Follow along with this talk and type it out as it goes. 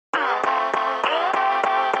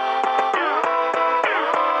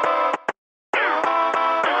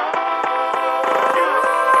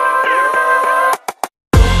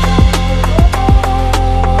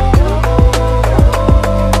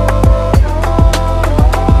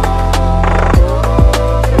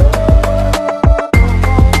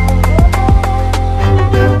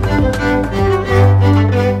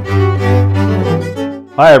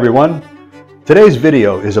Hi everyone! Today's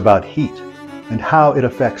video is about heat and how it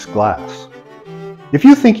affects glass. If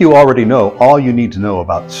you think you already know all you need to know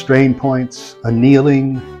about strain points,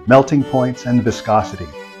 annealing, melting points, and viscosity,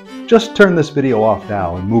 just turn this video off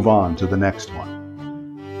now and move on to the next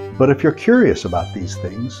one. But if you're curious about these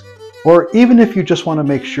things, or even if you just want to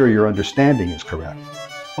make sure your understanding is correct,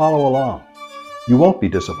 follow along. You won't be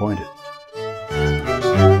disappointed.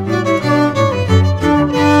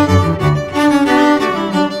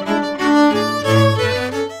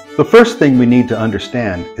 The first thing we need to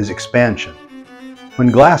understand is expansion.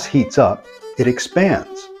 When glass heats up, it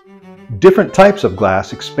expands. Different types of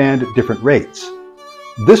glass expand at different rates.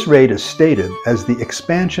 This rate is stated as the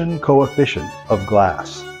expansion coefficient of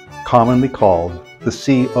glass, commonly called the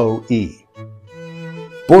COE.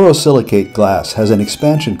 Borosilicate glass has an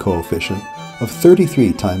expansion coefficient of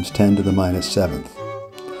 33 times 10 to the minus 7th.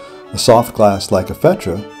 A soft glass like a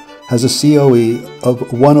Fetra has a COE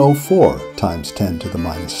of 104 times 10 to the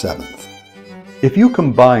minus 7th. If you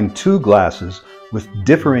combine two glasses with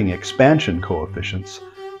differing expansion coefficients,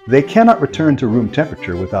 they cannot return to room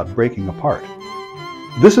temperature without breaking apart.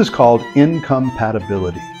 This is called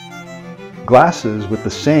incompatibility. Glasses with the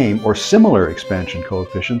same or similar expansion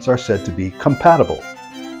coefficients are said to be compatible.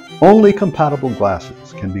 Only compatible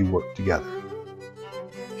glasses can be worked together.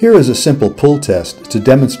 Here is a simple pull test to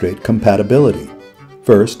demonstrate compatibility.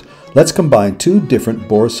 First, let's combine two different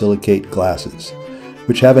borosilicate glasses,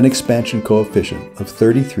 which have an expansion coefficient of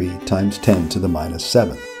 33 times 10 to the minus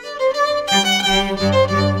 7th.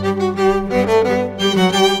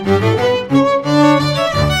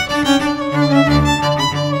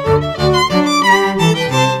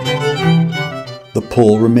 The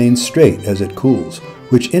pull remains straight as it cools,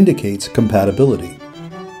 which indicates compatibility.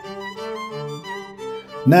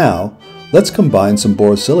 Now, let's combine some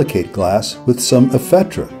borosilicate glass with some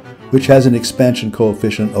Fetra, which has an expansion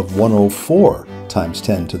coefficient of 104 times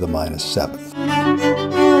 10 to the minus 7th.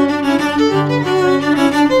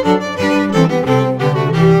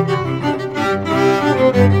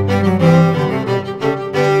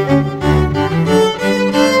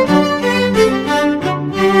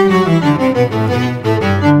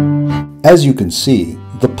 As you can see,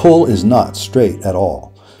 the pull is not straight at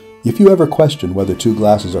all. If you ever question whether two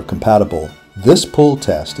glasses are compatible, this pull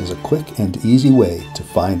test is a quick and easy way to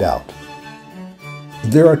find out.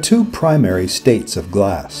 There are two primary states of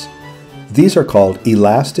glass. These are called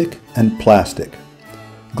elastic and plastic.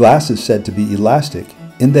 Glass is said to be elastic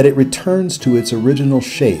in that it returns to its original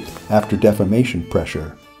shape after deformation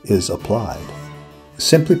pressure is applied.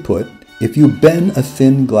 Simply put, if you bend a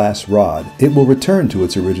thin glass rod, it will return to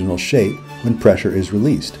its original shape when pressure is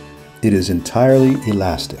released. It is entirely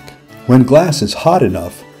elastic. When glass is hot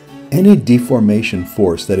enough, any deformation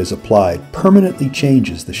force that is applied permanently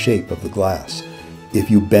changes the shape of the glass. If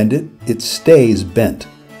you bend it, it stays bent.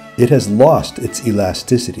 It has lost its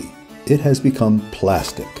elasticity. It has become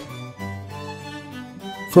plastic.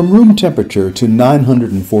 From room temperature to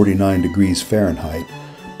 949 degrees Fahrenheit,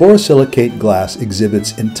 borosilicate glass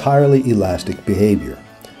exhibits entirely elastic behavior.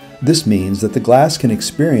 This means that the glass can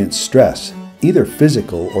experience stress, either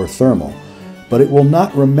physical or thermal, but it will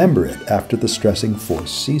not remember it after the stressing force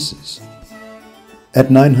ceases. At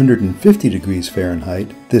 950 degrees Fahrenheit,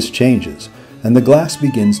 this changes, and the glass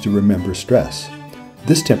begins to remember stress.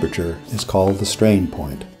 This temperature is called the strain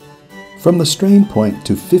point. From the strain point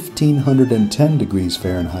to 1510 degrees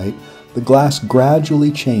Fahrenheit, the glass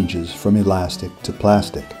gradually changes from elastic to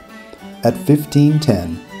plastic. At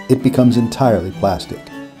 1510, it becomes entirely plastic.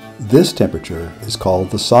 This temperature is called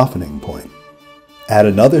the softening point. Add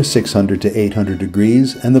another 600 to 800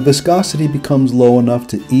 degrees and the viscosity becomes low enough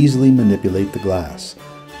to easily manipulate the glass.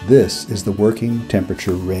 This is the working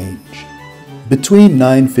temperature range. Between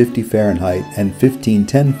 950 Fahrenheit and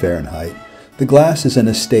 1510 Fahrenheit, the glass is in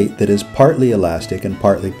a state that is partly elastic and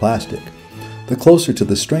partly plastic. The closer to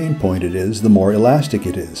the strain point it is, the more elastic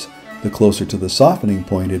it is. The closer to the softening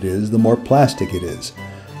point it is, the more plastic it is.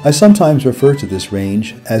 I sometimes refer to this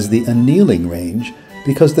range as the annealing range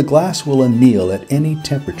because the glass will anneal at any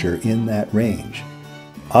temperature in that range.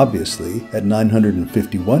 Obviously, at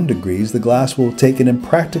 951 degrees, the glass will take an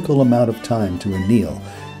impractical amount of time to anneal,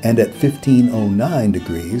 and at 1509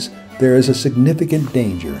 degrees, there is a significant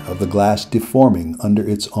danger of the glass deforming under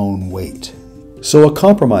its own weight. So a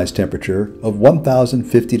compromise temperature of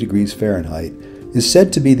 1050 degrees Fahrenheit is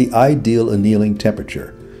said to be the ideal annealing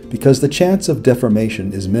temperature because the chance of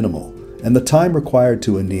deformation is minimal and the time required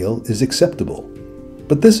to anneal is acceptable.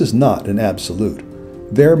 But this is not an absolute.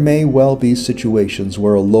 There may well be situations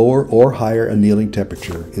where a lower or higher annealing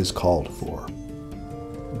temperature is called for.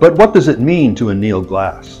 But what does it mean to anneal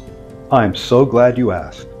glass? I'm so glad you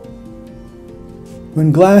asked.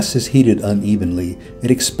 When glass is heated unevenly,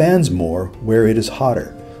 it expands more where it is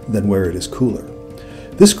hotter than where it is cooler.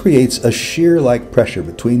 This creates a shear-like pressure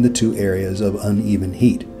between the two areas of uneven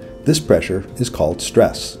heat. This pressure is called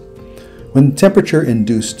stress. When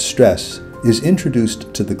temperature-induced stress is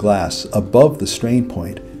introduced to the glass above the strain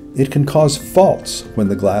point, it can cause faults when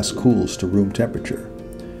the glass cools to room temperature.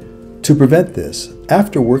 To prevent this,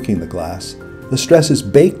 after working the glass, the stress is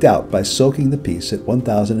baked out by soaking the piece at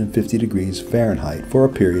 1050 degrees Fahrenheit for a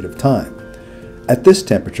period of time. At this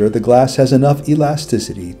temperature, the glass has enough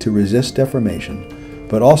elasticity to resist deformation,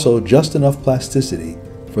 but also just enough plasticity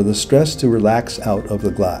for the stress to relax out of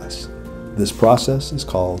the glass. This process is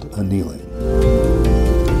called annealing.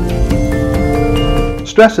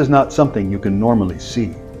 Stress is not something you can normally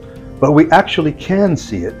see, but we actually can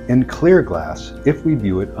see it in clear glass if we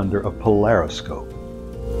view it under a polariscope.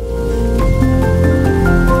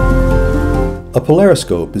 A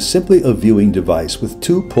polariscope is simply a viewing device with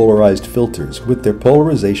two polarized filters with their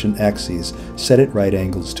polarization axes set at right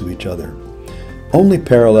angles to each other. Only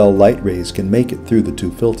parallel light rays can make it through the two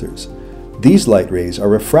filters. These light rays are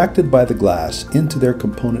refracted by the glass into their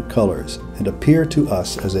component colors and appear to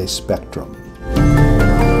us as a spectrum.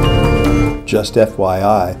 Just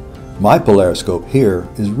FYI, my polariscope here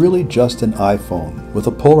is really just an iPhone with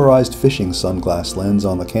a polarized fishing sunglass lens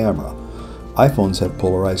on the camera. iPhones have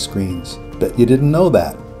polarized screens. Bet you didn't know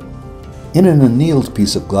that. In an annealed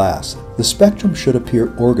piece of glass, the spectrum should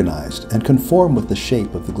appear organized and conform with the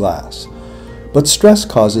shape of the glass. But stress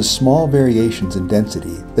causes small variations in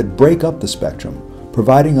density that break up the spectrum,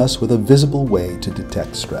 providing us with a visible way to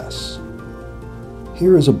detect stress.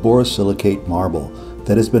 Here is a borosilicate marble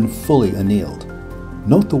that has been fully annealed.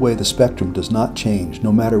 Note the way the spectrum does not change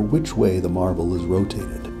no matter which way the marble is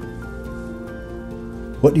rotated.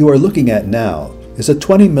 What you are looking at now is a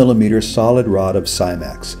 20 mm solid rod of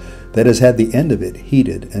Simax that has had the end of it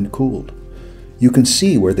heated and cooled. You can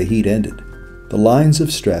see where the heat ended. The lines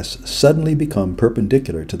of stress suddenly become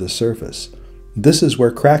perpendicular to the surface. This is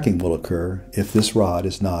where cracking will occur if this rod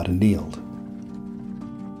is not annealed.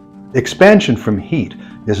 Expansion from heat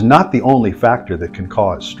is not the only factor that can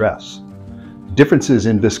cause stress. Differences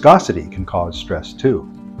in viscosity can cause stress too.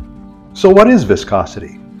 So what is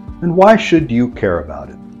viscosity, and why should you care about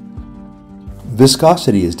it?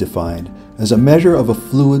 Viscosity is defined as a measure of a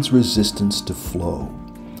fluid's resistance to flow.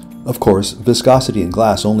 Of course, viscosity in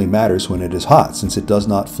glass only matters when it is hot, since it does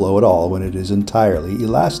not flow at all when it is entirely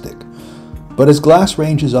elastic. But as glass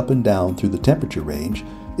ranges up and down through the temperature range,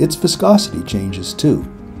 its viscosity changes too.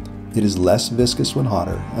 It is less viscous when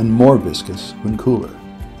hotter and more viscous when cooler.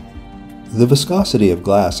 The viscosity of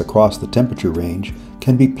glass across the temperature range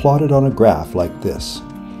can be plotted on a graph like this.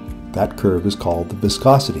 That curve is called the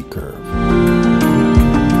viscosity curve.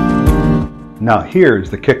 Now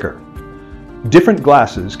here's the kicker. Different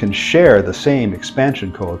glasses can share the same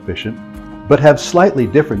expansion coefficient, but have slightly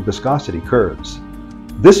different viscosity curves.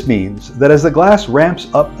 This means that as the glass ramps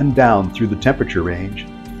up and down through the temperature range,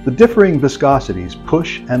 the differing viscosities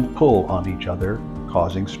push and pull on each other,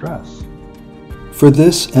 causing stress. For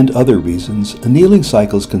this and other reasons, annealing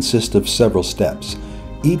cycles consist of several steps,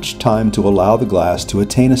 each time to allow the glass to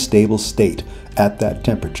attain a stable state at that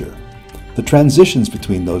temperature. The transitions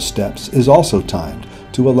between those steps is also timed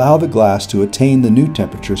to allow the glass to attain the new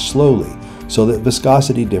temperature slowly so that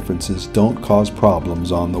viscosity differences don't cause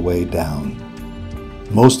problems on the way down.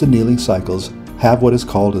 Most annealing cycles have what is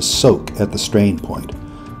called a soak at the strain point.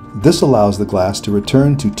 This allows the glass to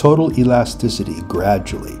return to total elasticity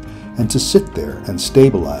gradually and to sit there and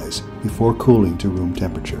stabilize before cooling to room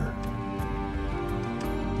temperature.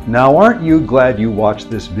 Now, aren't you glad you watched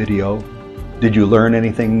this video? Did you learn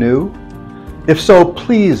anything new? If so,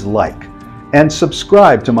 please like and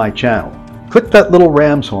subscribe to my channel. Click that little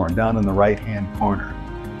ram's horn down in the right-hand corner.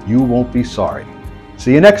 You won't be sorry.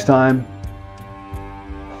 See you next time.